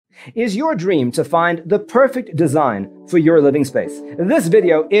Is your dream to find the perfect design for your living space? This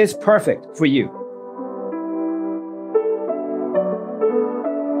video is perfect for you.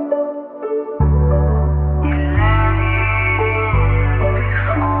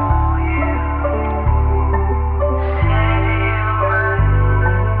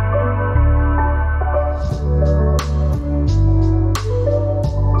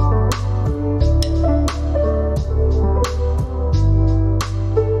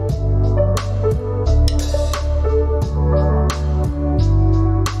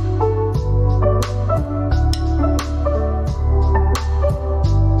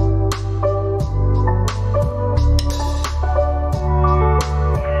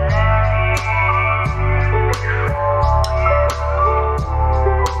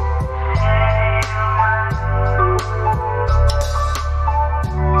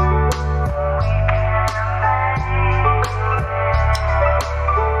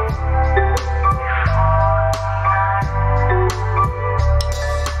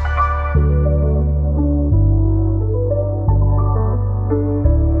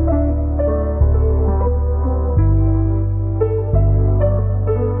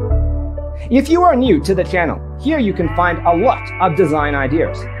 If you are new to the channel, here you can find a lot of design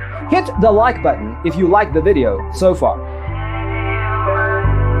ideas. Hit the like button if you like the video so far.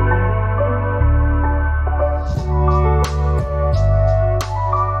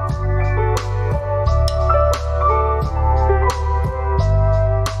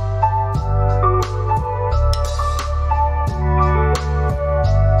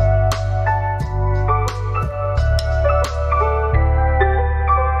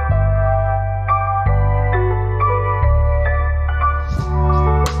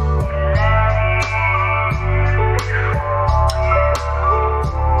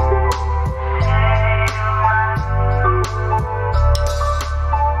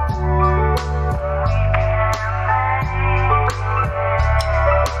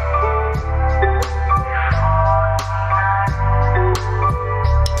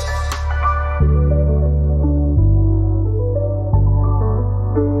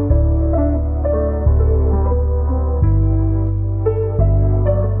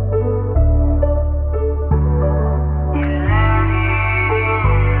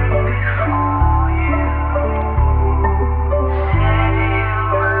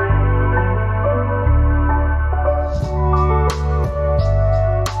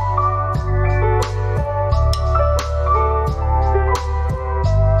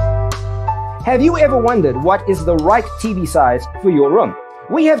 Have you ever wondered what is the right TV size for your room?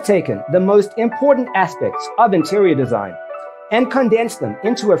 We have taken the most important aspects of interior design and condensed them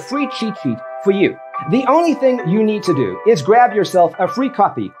into a free cheat sheet for you. The only thing you need to do is grab yourself a free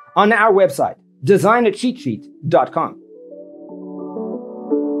copy on our website, designercheatsheet.com.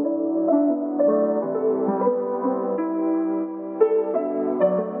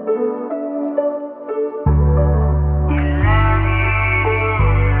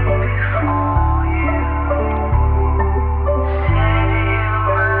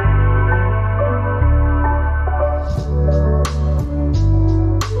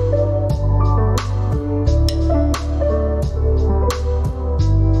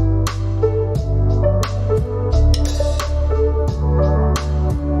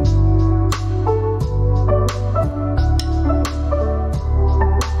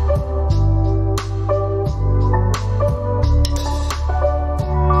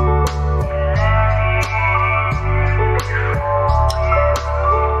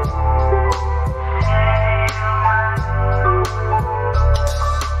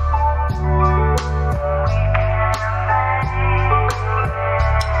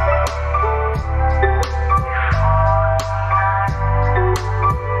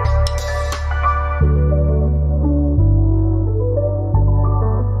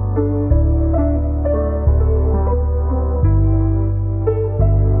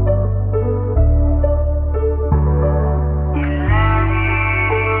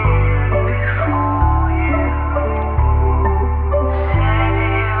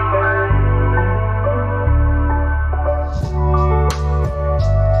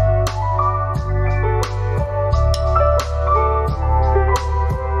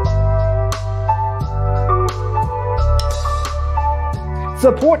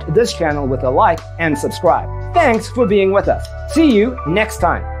 Support this channel with a like and subscribe. Thanks for being with us. See you next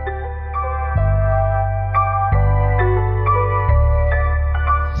time.